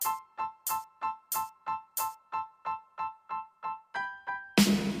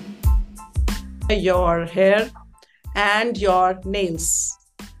your hair and your nails.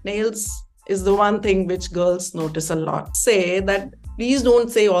 Nails is the one thing which girls notice a lot. Say that, please don't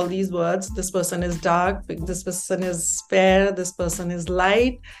say all these words. This person is dark, this person is fair, this person is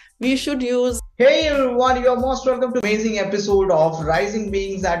light. We should use. Hey everyone, you are most welcome to amazing episode of Rising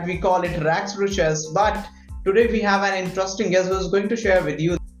Beings that we call it Rags Riches. But today we have an interesting guest who is going to share with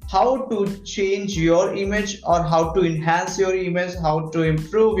you how to change your image or how to enhance your image, how to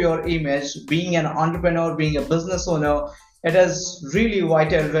improve your image. Being an entrepreneur, being a business owner, it is really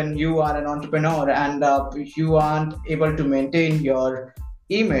vital when you are an entrepreneur and you aren't able to maintain your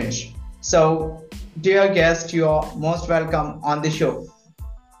image. So, dear guest, you are most welcome on the show.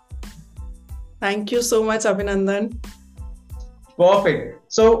 Thank you so much, Abhinandan.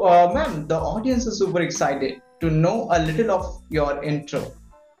 Perfect. So, ma'am, the audience is super excited to know a little of your intro.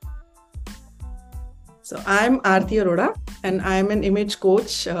 So, I'm Arti Arora and I'm an image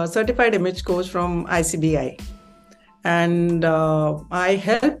coach, certified image coach from ICBI. And I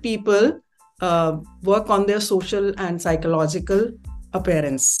help people work on their social and psychological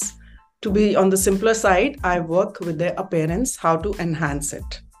appearance. To be on the simpler side, I work with their appearance, how to enhance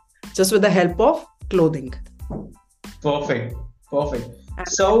it, just with the help of clothing. Perfect.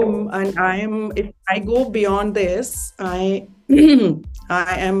 And if I go beyond this, I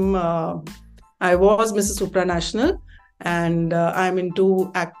was Mrs Supranational, and I'm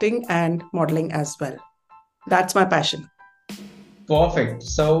into acting and modeling as well. That's my passion. Perfect.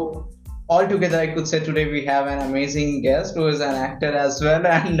 So altogether, I could say today we have an amazing guest who is an actor as well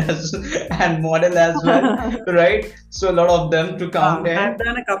and model as well, right? So a lot of them to count in. I've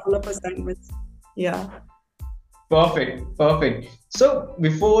done a couple of assignments. Yeah. Perfect. So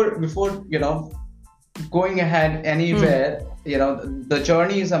before going ahead anywhere, the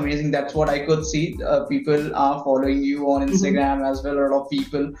journey is amazing. That's what I could see. People are following you on Instagram as well. A lot of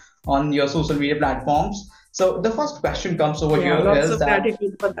people on your social media platforms. So the first question comes over here lots is of that,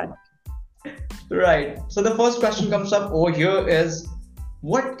 gratitude for that. Right. So the first question comes up over here is,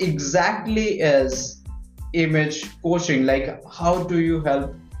 what exactly is image coaching? Like, how do you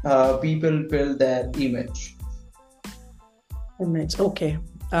help people build their image? Okay.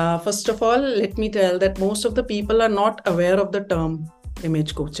 First of all, let me tell that most of the people are not aware of the term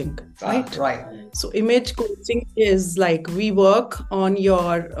image coaching, right? Right. So image coaching is like we work on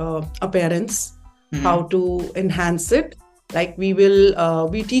your appearance, how to enhance it. Like we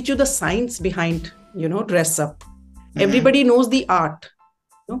teach you the science behind, dress up. Everybody knows the art.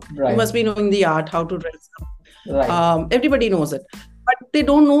 Right. You must be knowing the art, how to dress up. Right. Everybody knows it, but they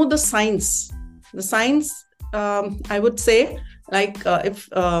don't know the science. The science, I would say, like if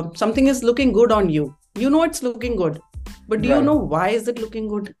something is looking good on you, it's looking good, but do you know why is it looking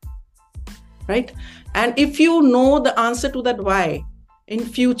good? Right? And if you know the answer to that why, in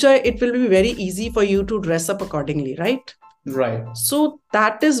future, it will be very easy for you to dress up accordingly, right? Right. So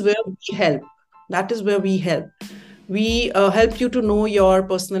that is where we help. We help you to know your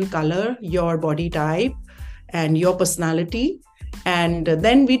personal color, your body type, and your personality. And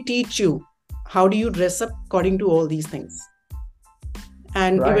then we teach you how do you dress up according to all these things.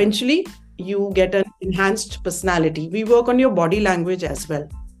 And eventually, you get an enhanced personality. We work on your body language as well.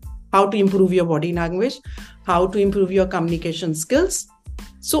 How to improve your body language, how to improve your communication skills.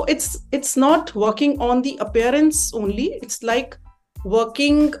 So it's not working on the appearance only. It's like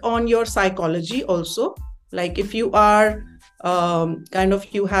working on your psychology also. Like if you are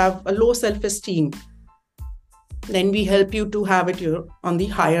you have a low self-esteem, then we help you to have it on the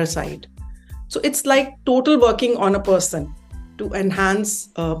higher side. So it's like total working on a person to enhance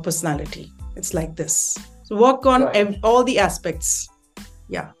personality. It's like this. So work on all the aspects.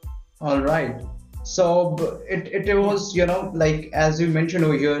 Yeah. All right. So it was, like as you mentioned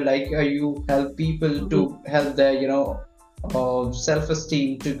over here, like you help people to help their,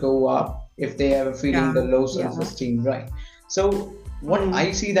 self-esteem to go up if they are feeling the low self-esteem, right? So what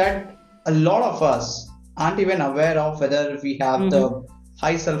I see that a lot of us aren't even aware of whether we have the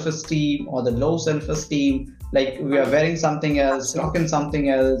high self-esteem or the low self-esteem, like we are wearing something else, talking something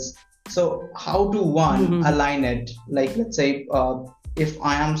else. So how to align it? Like, let's say if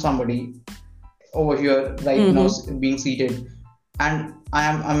I am somebody over here right now being seated and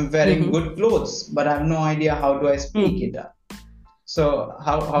I'm wearing good clothes, but I have no idea how do I speak it up. So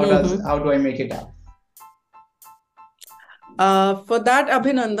how do I make it up? For that,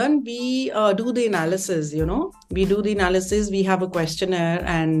 Abhinandan, we do the analysis, we have a questionnaire,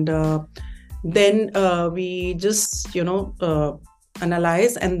 and then we just,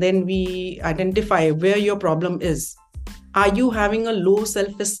 analyze, and then we identify where your problem is. Are you having a low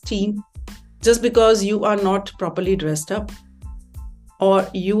self-esteem just because you are not properly dressed up? or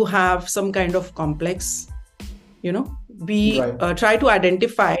you have some kind of complex, we try to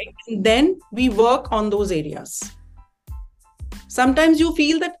identify, and then we work on those areas. Sometimes you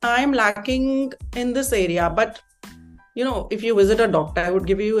feel that I'm lacking in this area, but if you visit a doctor, I would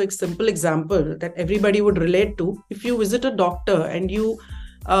give you a simple example that everybody would relate to. If you visit a doctor and you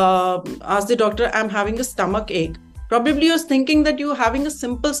ask the doctor, I'm having a stomach ache, probably you're thinking that you're having a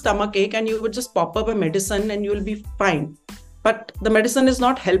simple stomach ache and you would just pop up a medicine and you'll be fine. But the medicine is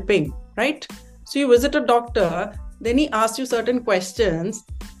not helping, right? So you visit a doctor, then he asks you certain questions,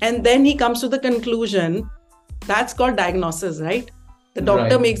 and then he comes to the conclusion. That's called diagnosis, right? The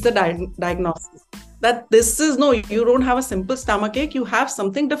doctor makes the diagnosis that you don't have a simple stomach ache, you have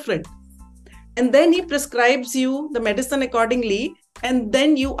something different. And then he prescribes you the medicine accordingly, and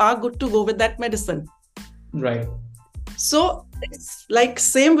then you are good to go with that medicine. Right. So it's like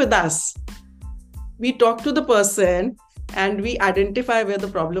same with us. We talk to the person and we identify where the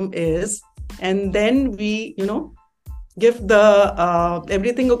problem is, and then we, give the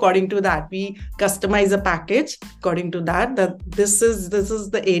everything according to that. We customize a package according to that this is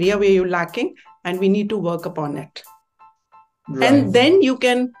the area where you're lacking and we need to work upon it. Right. And then you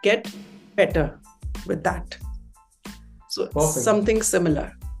can get better with that. So something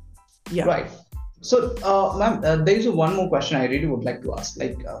similar. Yeah. Right. So, ma'am, there is one more question I really would like to ask.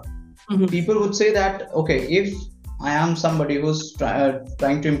 Like, people would say that, okay, if I am somebody who's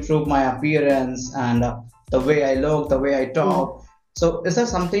trying to improve my appearance and the way I look, the way I talk. So is that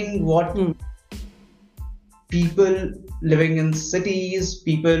something what people living in cities,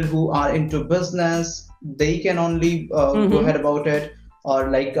 people who are into business, they can only go ahead about it? Or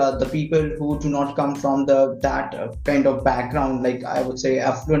like the people who do not come from that kind of background, like I would say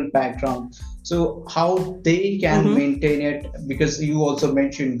affluent background. So how they can maintain it? Because you also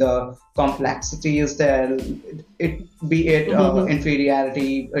mentioned the complexity is there,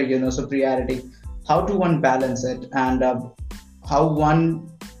 inferiority, superiority. How do one balance it, and how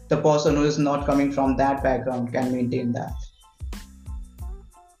the person who is not coming from that background can maintain that?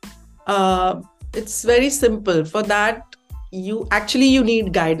 It's very simple. For that, you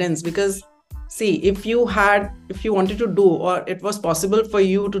need guidance, because see, if you wanted to do, or it was possible for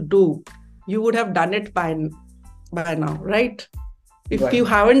you to do, you would have done it by now, right? If you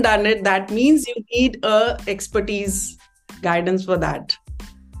haven't done it, that means you need expertise, guidance for that.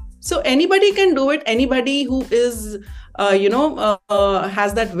 So anybody can do it. Anybody who is,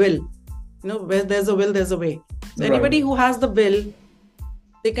 has that will, where there's a will, there's a way. So anybody who has the will,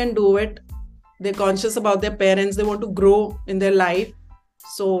 they can do it. They're conscious about their parents. They want to grow in their life.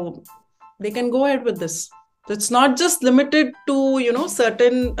 So they can go ahead with this. So it's not just limited to,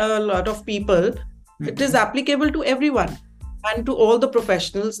 certain lot of people. It is applicable to everyone and to all the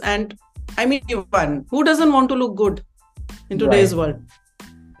professionals. And I mean, everyone who doesn't want to look good in today's world.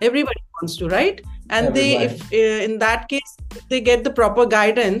 Everybody wants to, right? And if in that case, if they get the proper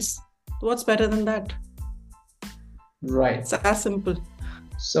guidance, what's better than that? Right. It's as simple.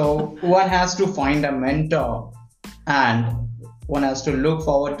 So one has to find a mentor, and one has to look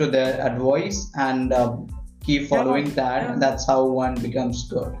forward to their advice and keep following that. And that's how one becomes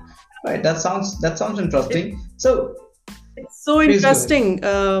good. Right. That sounds interesting. So it's so interesting.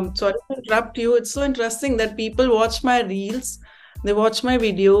 Sorry to interrupt you. It's so interesting that people watch my reels. They watch my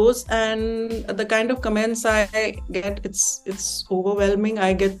videos, and the kind of comments I get, it's overwhelming.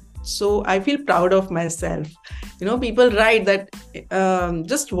 I feel proud of myself. People write that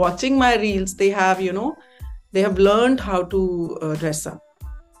just watching my reels, they have learned how to dress up.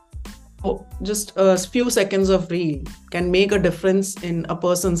 Just a few seconds of reel can make a difference in a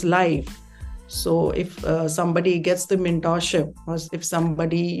person's life. So if somebody gets the mentorship, or if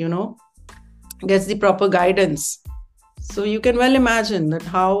somebody, gets the proper guidance, so you can well imagine that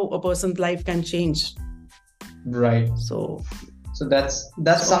how a person's life can change. Right. So that's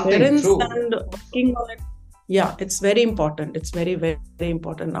something true. And working on it, it's very important. It's very, very, very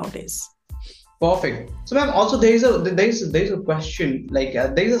important nowadays. Perfect. So, ma'am, also there's a question, like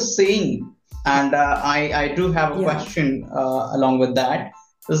there's a saying, and I do have a question along with that.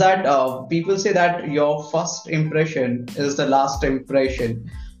 Is that people say that your first impression is the last impression.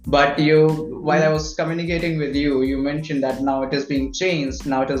 But while I was communicating with you, you mentioned that now it is being changed.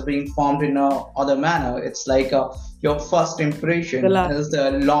 Now it is being formed in a other manner. It's like your first impression is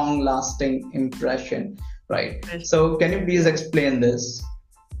the long-lasting impression, right? So can you please explain this?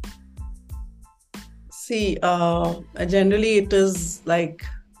 See, generally it is like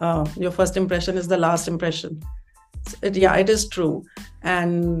your first impression is the last impression. It is true.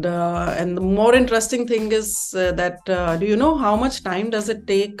 And the more interesting thing is that do you know how much time does it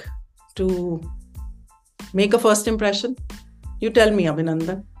take to make a first impression? You tell me,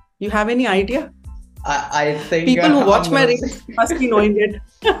 Abhinandan. You have any idea? I think people who watch my reels must be knowing it.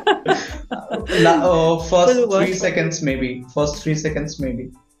 First 3 seconds maybe. First 3 seconds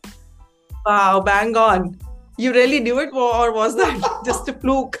maybe. Wow, bang on. You really knew it, or was that just a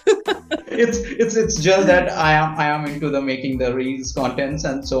fluke? It's just that I am into the making the reels contents,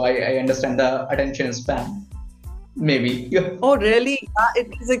 and so I understand the attention span. Maybe. Oh, really?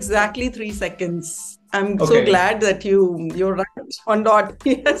 It is exactly 3 seconds. I'm so glad that you're right on dot.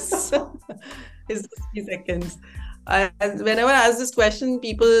 Yes. It's 3 seconds. Whenever I ask this question,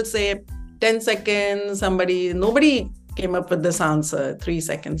 people say 10 seconds. Nobody came up with this answer. 3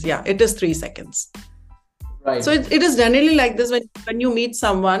 seconds. Yeah, it is 3 seconds. Right. So it is generally like this when you meet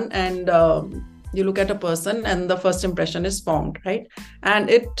someone and you look at a person and the first impression is formed, right? And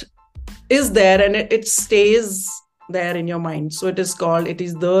it is there and it stays there in your mind. So it is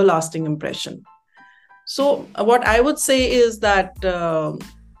the lasting impression. So what I would say is that,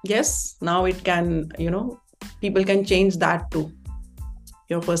 yes, now it can, people can change that too.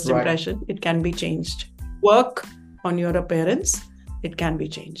 Your first impression, it can be changed. Work on your appearance, it can be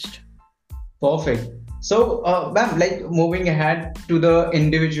changed. Perfect. So, ma'am, like moving ahead to the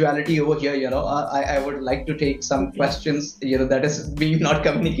individuality over here, I would like to take some questions, that is being not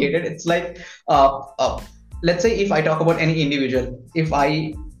communicated. It's like, let's say if I talk about any individual, if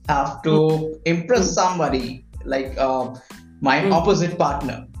I have to impress somebody, like my opposite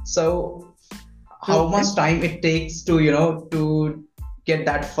partner. So how much time it takes to, to get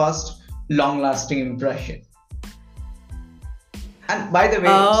that first long-lasting impression? And by the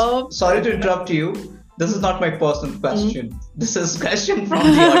way, sorry to interrupt you. This is not my personal question. This is a question from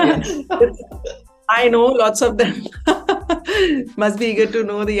the audience. I know lots of them must be eager to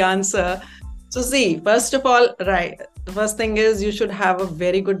know the answer. So see, first of all, right, the first thing is you should have a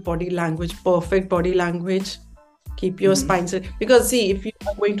very good body language, perfect body language. Keep your spine straight. Because see, if you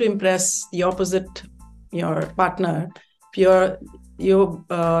are going to impress the opposite, your partner, if you're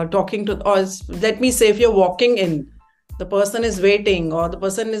talking to, or let me say, if you're walking in, the person is waiting or the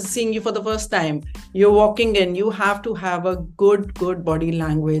person is seeing you for the first time, you're walking in, you have to have a good body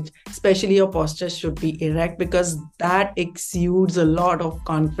language, especially your posture should be erect because that exudes a lot of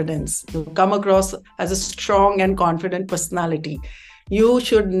confidence. You come across as a strong and confident personality. You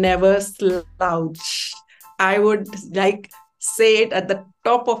should never slouch. I would say it at the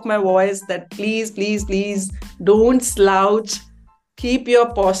top of my voice that please don't slouch. Keep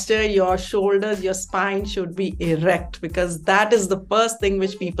your posture, your shoulders, your spine should be erect because that is the first thing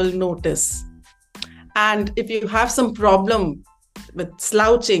which people notice. And if you have some problem with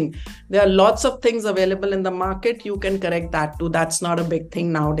slouching, there are lots of things available in the market. You can correct that too. That's not a big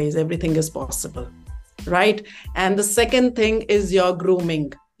thing nowadays. Everything is possible, right? And the second thing is your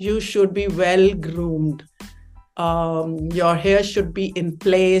grooming. You should be well groomed. Your hair should be in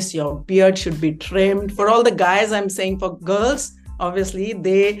place. Your beard should be trimmed. For all the guys, I'm saying for girls, obviously,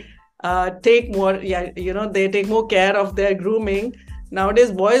 they take more, they take more care of their grooming.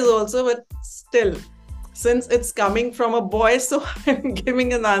 Nowadays, boys also, but still, since it's coming from a boy, so I'm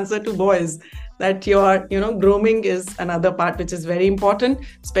giving an answer to boys that your, grooming is another part which is very important,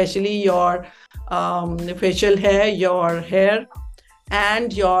 especially your facial hair, your hair,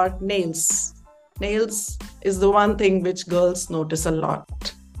 and your nails. Nails is the one thing which girls notice a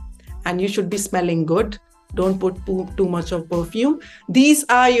lot. And you should be smelling good. Don't put too much of perfume. These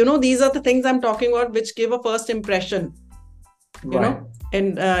are the things I'm talking about which give a first impression.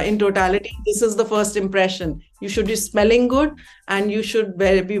 In totality, this is the first impression. You should be smelling good and you should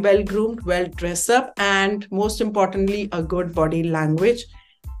be well groomed, well dressed up, and most importantly, a good body language.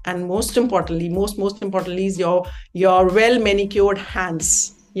 And most importantly is your well manicured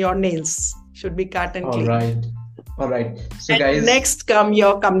hands. Your nails should be cut and clean. All right. So, guys, next come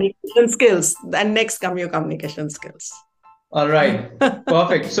your communication skills. All right.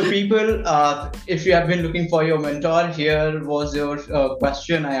 Perfect. So, people, if you have been looking for your mentor, here was your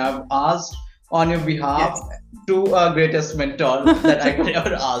question I have asked on your behalf to greatest mentor that I could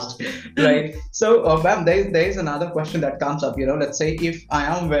ever asked. Right. So, ma'am, there is another question that comes up. Let's say if I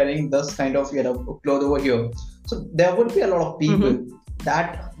am wearing this kind of cloth over here, so there would be a lot of people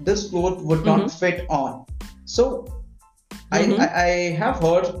that this cloth would not fit on. So I have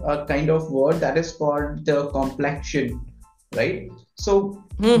heard a kind of word that is called the complexion, right? So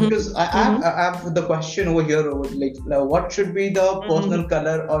because I have the question over here, like what should be the personal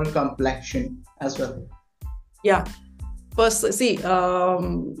color or complexion as well? Yeah. First, see,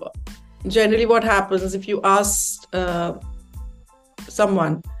 generally what happens if you ask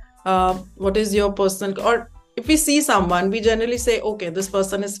someone, what is your personal, or if we see someone, we generally say, okay, this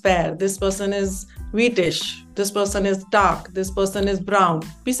person is fair, this person is wheatish, this person is dark, this person is brown.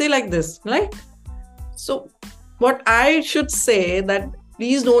 We say like this, right? So what I should say that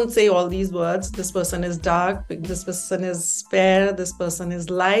please don't say all these words. This person is dark, this person is fair, this person is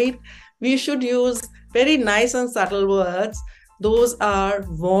light. We should use very nice and subtle words. Those are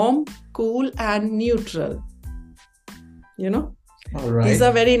warm, cool, and neutral. All right. These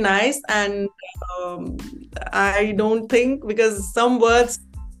are very nice, and I don't think, because some words,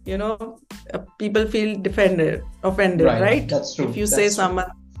 people feel offended, right? That's true. If you say someone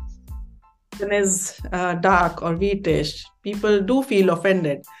is dark or wheatish, people do feel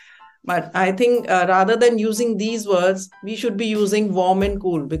offended. But I think rather than using these words, we should be using warm and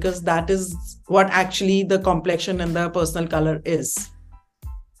cool, because that is what actually the complexion and the personal color is.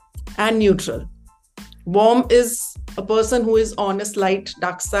 And neutral. Warm is a person who is on a slight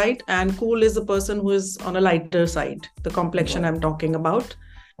dark side, and cool is a person who is on a lighter side, the complexion I'm talking about.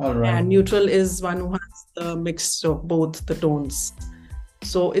 All right. And neutral is one who has the mix of both the tones.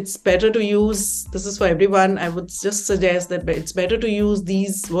 So it's better to use, this is for everyone, I would just suggest that it's better to use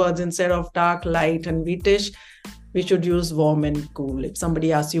these words instead of dark, light, and wheatish. We should use warm and cool. If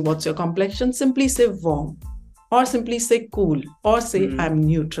somebody asks you what's your complexion, simply say warm, or simply say cool, or say I'm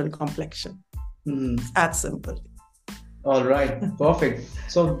neutral complexion. That's simple. All right, perfect.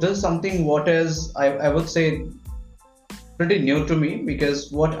 So this is something what is, I would say, pretty new to me,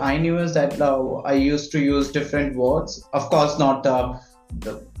 because what I knew is that I used to use different words. Of course, not the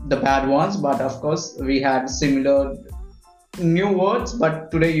bad ones, but of course we had similar new words. But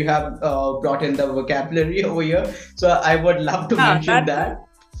today you have brought in the vocabulary over here, so I would love to mention that.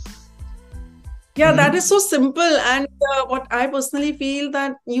 Yeah, that is so simple. And what I personally feel,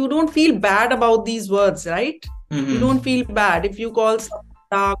 that you don't feel bad about these words, right? You don't feel bad if you call someone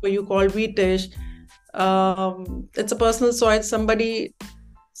dark or you call wheatish. It's a personal choice.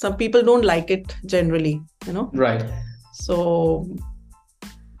 Some people don't like it generally, Right. So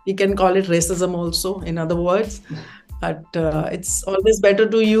we can call it racism also, in other words. But it's always better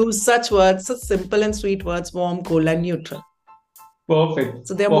to use such words, such simple and sweet words, warm, cool, and neutral. Perfect.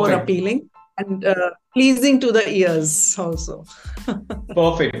 So they're more appealing and pleasing to the ears also.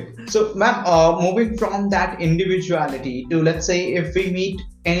 Perfect. So, ma'am, moving from that individuality to, let's say, if we meet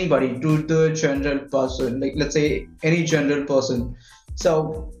anybody, to the general person, like let's say any general person.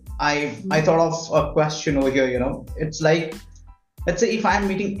 So I thought of a question over here. It's like, let's say if I'm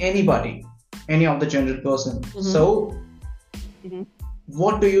meeting anybody, any of the general person. So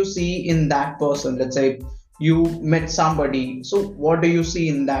what do you see in that person? Let's say you met somebody. So what do you see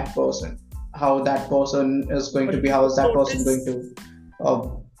in that person? How that person is going to be? How is that person going to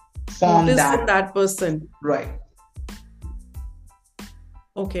form that person? Right.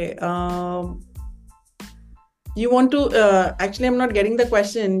 Okay. You want to actually, I'm not getting the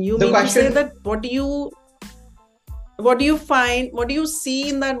question. You mean to say that what do you find, what do you see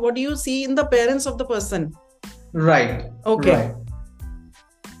in that, what do you see in the parents of the person? Right. Okay. Right.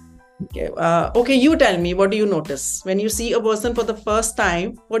 Okay. Okay, you tell me, what do you notice when you see a person for the first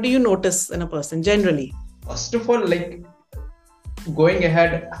time? What do you notice in a person generally? First of all, like, going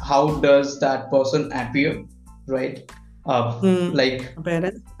ahead, how does that person appear, right? Like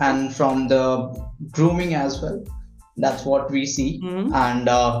parents. And from the grooming as well, that's what we see. And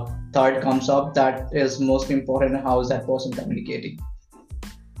third comes up, that is most important, how is that person communicating?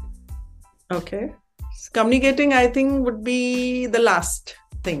 Okay, communicating, I think, would be the last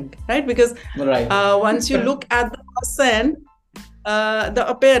thing, right? Because once you look at the person, the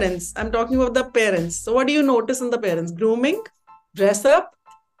appearance, I'm talking about the parents. So what do you notice in the parents? Grooming, dress up,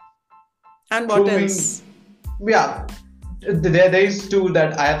 and what else? Yeah, there is two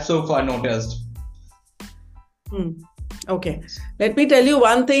that I have so far noticed. Okay, let me tell you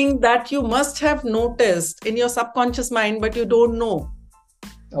one thing that you must have noticed in your subconscious mind, but you don't know.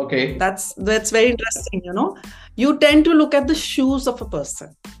 Okay, that's very interesting. You tend to look at the shoes of a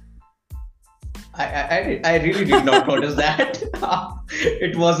person. I really did not notice that.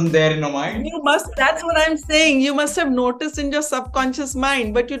 It wasn't there in my mind. You must. That's what I'm saying. You must have noticed in your subconscious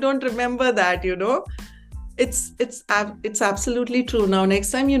mind, but you don't remember that. It's absolutely true. Now,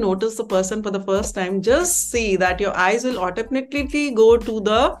 next time you notice the person for the first time, just see that your eyes will automatically go to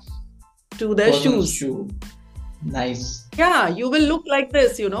their shoes. Shoe. Nice. Yeah, you will look like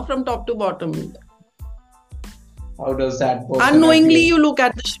this, from top to bottom. How does that person unknowingly appear? You look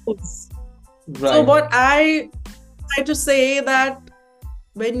at the shoes. Right. So what I try to say that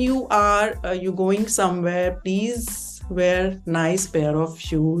when you are you going somewhere, please wear nice pair of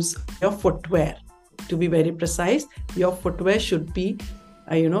shoes. Your footwear, to be very precise, your footwear should be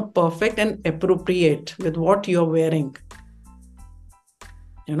perfect and appropriate with what you're wearing.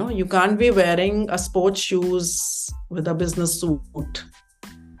 You can't be wearing a sports shoes with a business suit.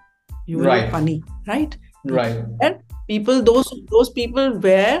 You will look funny, right? Right. And people, those people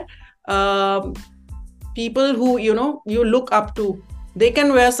wear, people who, you look up to, they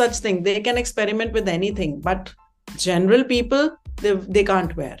can wear such things. They can experiment with anything. But general people, they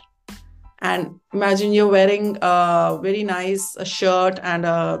can't wear. And imagine you're wearing a very nice shirt and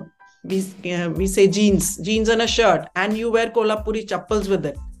we say jeans and a shirt, and you wear Kolhapuri chappals with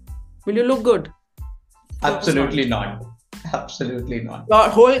it. Will you look good? Absolutely not. Absolutely not. Your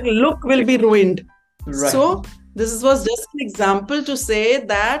whole look will be ruined. Right. So this was just an example to say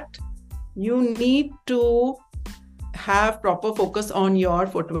that you need to have proper focus on your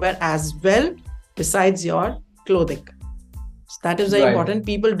footwear as well, besides your clothing. So that is very important.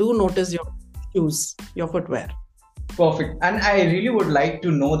 People do notice your shoes, your footwear. Perfect. And I really would like to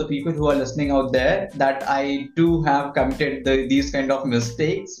know, the people who are listening out there, that I do have committed these kind of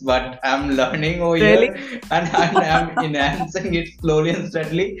mistakes, but I'm learning over here and I'm enhancing it slowly and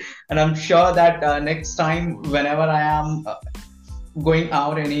steadily. And I'm sure that next time, whenever I am going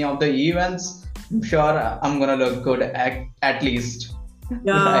out any of the events, I'm sure I'm going to look good at least.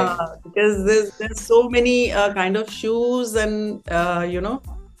 Yeah, because there's so many kind of shoes and,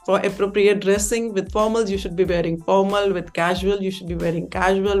 for appropriate dressing. With formals, you should be wearing formal. With casual, you should be wearing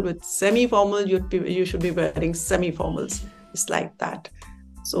casual. With semi-formal, you should be wearing semi-formals. It's like that.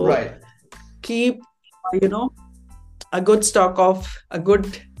 So keep, a good stock of a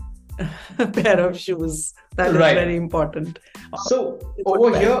good pair of shoes. That is very important. So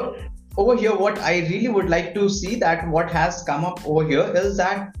over here, what I really would like to see, that what has come up over here is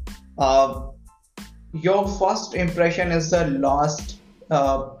that your first impression is the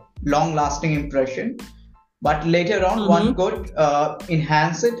long-lasting impression, but later on one could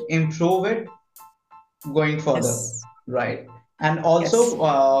enhance it, improve it, going further, right? And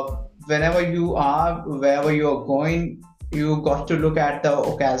also whenever you are, wherever you are going, you got to look at the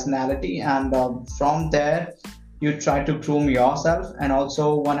occasionality, and from there you try to groom yourself, and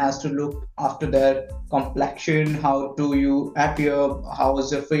also one has to look after their complexion, how do you appear, how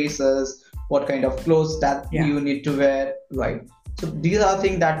is your faces, what kind of clothes that you need to wear, right? So these are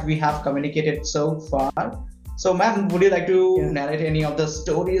things that we have communicated so far. So ma'am, would you like to narrate any of the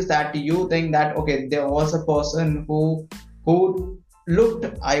stories that you think that, okay, there was a person who looked,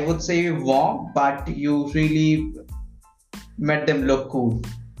 I would say, warm, but you really made them look cool?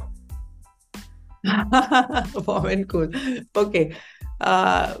 Warm and cool. Okay.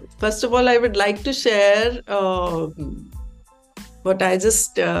 First of all, I would like to share what I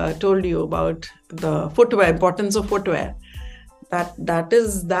just told you about the footwear, importance of footwear. That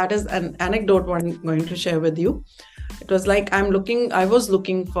is an anecdote I'm going to share with you. It was like I was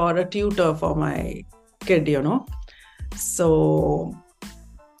looking for a tutor for my kid, So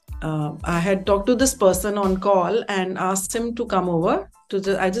I had talked to this person on call and asked him to come over.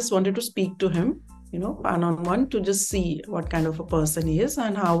 I just wanted to speak to him, one-on-one, to just see what kind of a person he is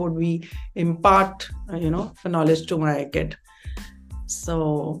and how would we impart, the knowledge to my kid.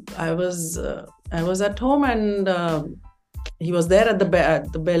 So I was at home, and he was there at the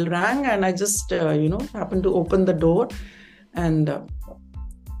bell rang, and I just, happened to open the door, and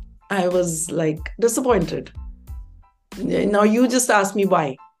I was like disappointed. Now you just ask me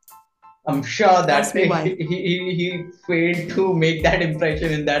why. I'm sure that he failed to make that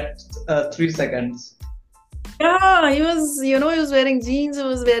impression in that 3 seconds. Yeah, he was wearing jeans, he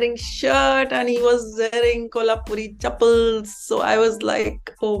was wearing shirt, and he was wearing Kolhapuri chappals. So I was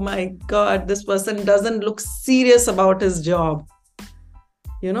like, oh my God, this person doesn't look serious about his job.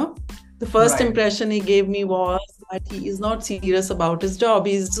 The first impression he gave me was that he is not serious about his job.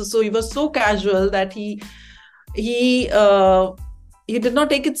 He was so casual that he did not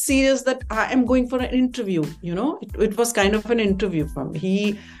take it serious that I am going for an interview. It was kind of an interview from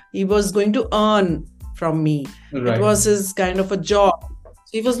me. He was going to earn from me. It was his kind of a job.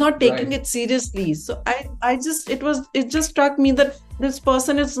 So he was not taking it seriously. So it just struck me that this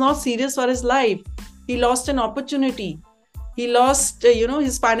person is not serious for his life. He lost an opportunity. He lost,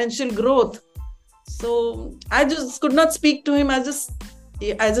 his financial growth. So I just could not speak to him. I just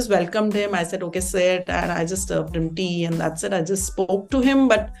welcomed him. I said, okay, sit. And I just served him tea, and that's it. I just spoke to him.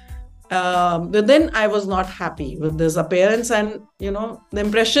 But then I was not happy with his appearance. And, the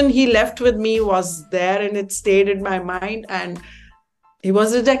impression he left with me was there, and it stayed in my mind, and he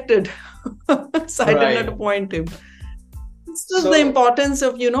was rejected. So I did not appoint him. This is the importance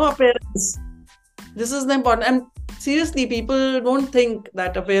of, appearance. This is the important. And seriously, people don't think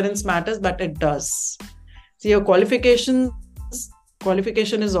that appearance matters, but it does. See, your qualifications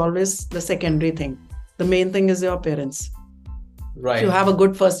qualification is always the secondary thing. The main thing is your appearance. Right. If you have a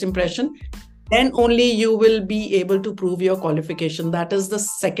good first impression, then only you will be able to prove your qualification. That is the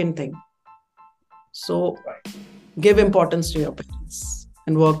second thing. So give importance to your appearance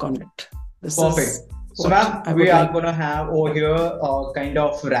and work on it. This Perfect. So ma'am, we are going to have over here a kind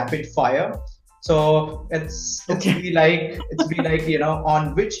of rapid fire. So it's be like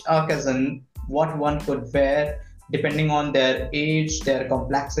on which occasion what one could wear depending on their age, their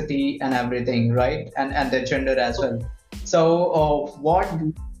complexity and everything, right? And their gender as well. So what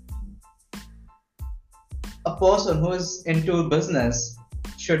a person who is into business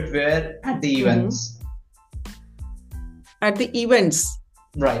should wear at the events? At the events,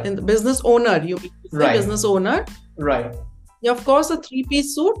 right? In the business owner, you mean right? Business owner, right? Yeah, of course, a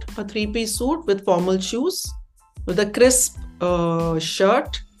three-piece suit with formal shoes, with a crisp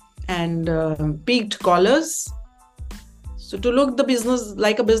shirt and peaked collars. So to look the business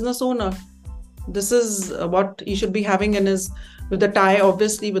like a business owner, this is what he should be having in his, with the tie,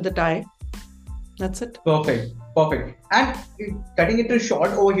 obviously with the tie. That's it. Perfect. And cutting it to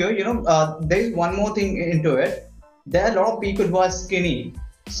short over here, there is one more thing into it. There are a lot of people who are skinny.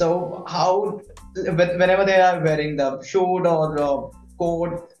 So how, whenever they are wearing the shirt or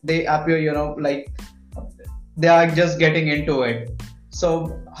coat, they appear, like they are just getting into it.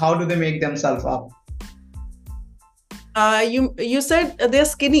 So how do they make themselves up? You said they're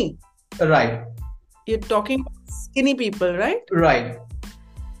skinny. Right. You're talking about skinny people, right? Right.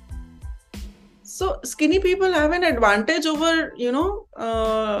 So skinny people have an advantage over,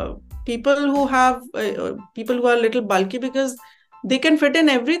 people who have people who are a little bulky, because they can fit in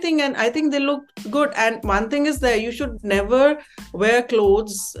everything, and I think they look good. And one thing is that you should never wear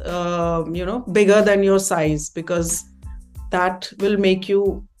clothes, bigger than your size, because that will make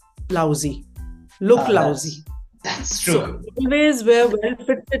you lousy, lousy. That's true. So always wear well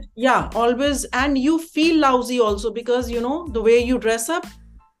fitted. Yeah, always. And you feel lousy also, because, the way you dress up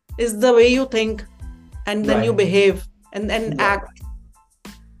is the way you think, and then you behave and then act.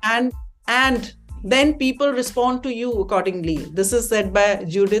 And then people respond to you accordingly. This is said by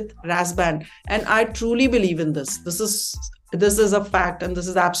Judith Rasband, and I truly believe in this. This is a fact, and this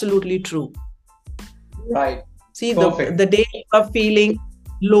is absolutely true. Right. See, the day you are feeling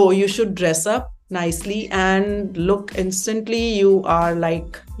low, you should dress up nicely and look instantly. You are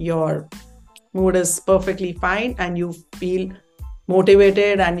like, your mood is perfectly fine, and you feel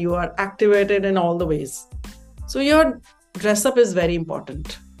motivated and you are activated in all the ways. So your dress up is very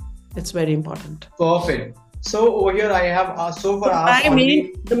important. It's very important. Perfect. So over here I have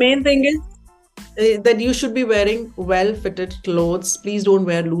the main thing is that you should be wearing well-fitted clothes. Please don't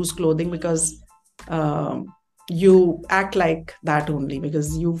wear loose clothing, because you act like that only,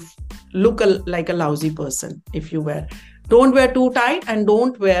 because you look like a lousy person if you wear. Don't wear too tight and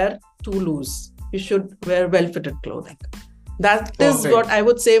don't wear too loose. You should wear well-fitted clothing. That is what I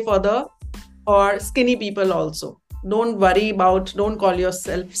would say for skinny people also. Don't worry about, don't call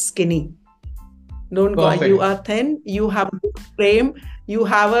yourself skinny. Don't call, you are thin, you have a good frame, you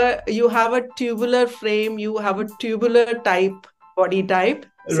have a tubular frame, you have a tubular body type.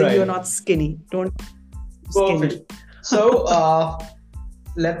 So you're not skinny. Don't Perfect. Skinny. So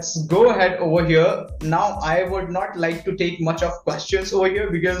let's go ahead over here. Now I would not like to take much of questions over here,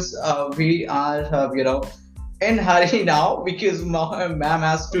 because we are in hurry now, because ma'am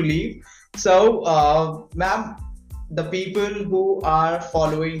has to leave. So ma'am, the people who are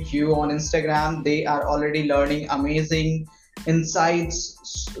following you on Instagram, they are already learning amazing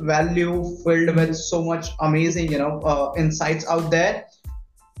insights, value filled with so much amazing insights out there.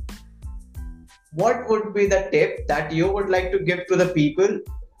 What would be the tip that you would like to give to the people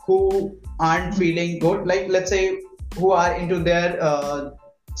who aren't feeling good, like let's say who are into their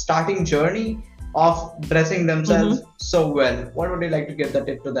starting journey of dressing themselves so well? What would you like to give the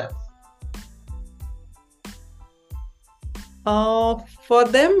tip to them? For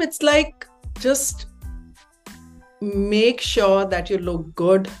them, it's like, just make sure that you look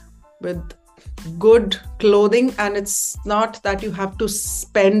good with good clothing, and it's not that you have to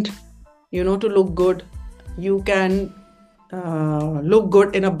spend, to look good. You can look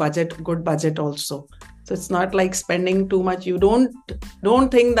good in a good budget also. So it's not like spending too much. You don't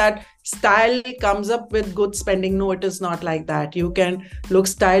think that style comes up with good spending. No, it is not like that. You can look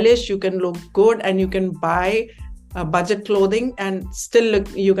stylish, you can look good, and you can buy budget clothing and still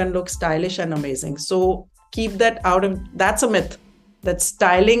you can look stylish and amazing. So keep that out of, that's a myth, that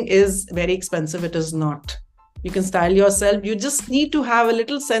styling is very expensive. It is not. You can style yourself. You just need to have a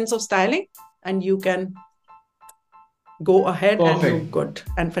little sense of styling, and you can go ahead and look good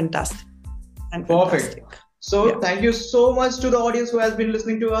and fantastic. Perfect. So thank you so much to the audience who has been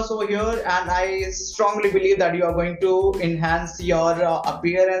listening to us over here, and I strongly believe that you are going to enhance your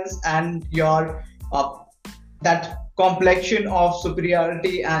appearance and your that complexion of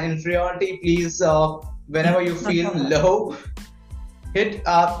superiority and inferiority. Please, whenever you feel low, hit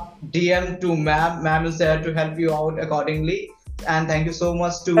up DM to ma'am. Ma'am is there to help you out accordingly. And thank you so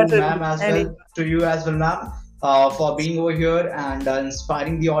much to ma'am as well, to you as well, ma'am. For being over here and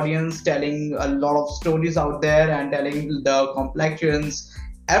inspiring the audience, telling a lot of stories out there and telling the complexions,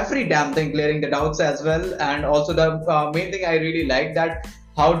 every damn thing, clearing the doubts as well. And also the main thing I really like, that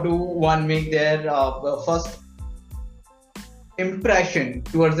how do one make their first impression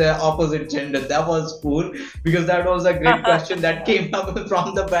towards the opposite gender. That was cool, because that was a great question that came up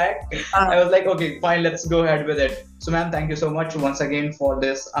from the back. I was like, okay, fine, let's go ahead with it. So ma'am, thank you so much once again for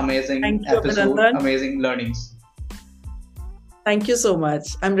this amazing episode, amazing learnings. Thank you so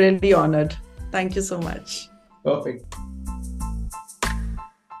much. I'm really honored. Thank you so much. Perfect.